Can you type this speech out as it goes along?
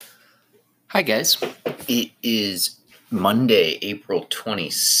Hi, guys. It is Monday, April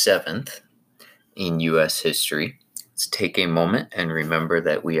 27th in U.S. history. Let's take a moment and remember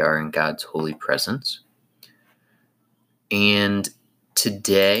that we are in God's holy presence. And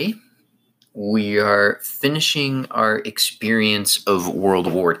today we are finishing our experience of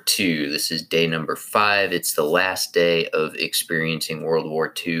World War II. This is day number 5. It's the last day of experiencing World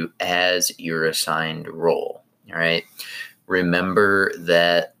War II as your assigned role. All right. Remember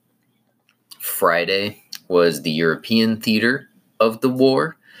that Friday was the European theater of the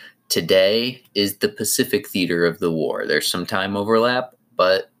war. Today is the Pacific theater of the war. There's some time overlap,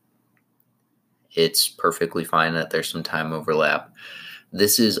 but it's perfectly fine that there's some time overlap.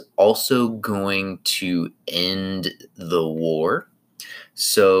 This is also going to end the war.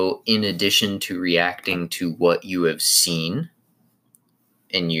 So in addition to reacting to what you have seen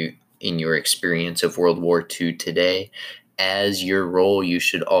in your experience of World War II today, as your role, you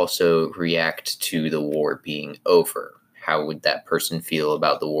should also react to the war being over. How would that person feel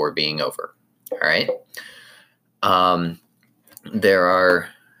about the war being over? All right. There are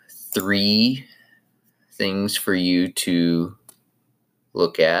 3 things for you to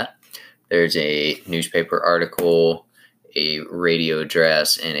look at. There's a newspaper article, a radio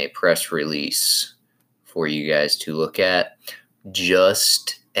address, and a press release for you guys to look at.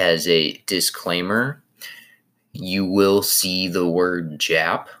 Just as a disclaimer, you will see the word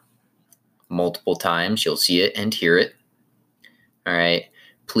Jap multiple times. You'll see it and hear it. All right.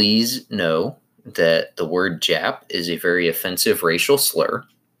 Please know that the word Jap is a very offensive racial slur.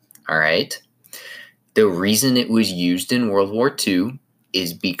 All right. The reason it was used in World War II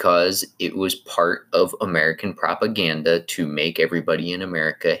is because it was part of American propaganda to make everybody in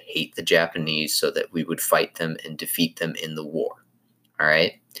America hate the Japanese so that we would fight them and defeat them in the war. All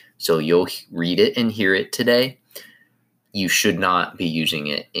right. So you'll read it and hear it today. You should not be using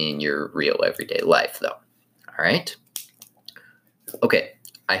it in your real everyday life, though. All right? Okay.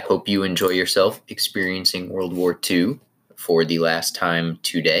 I hope you enjoy yourself experiencing World War II for the last time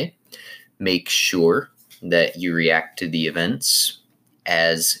today. Make sure that you react to the events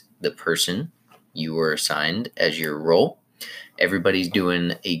as the person you were assigned as your role. Everybody's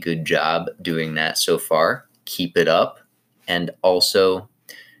doing a good job doing that so far. Keep it up. And also,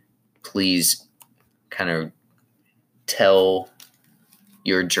 please kind of tell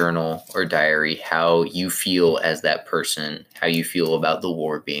your journal or diary how you feel as that person, how you feel about the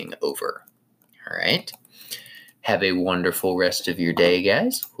war being over. All right. Have a wonderful rest of your day,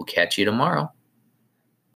 guys. We'll catch you tomorrow.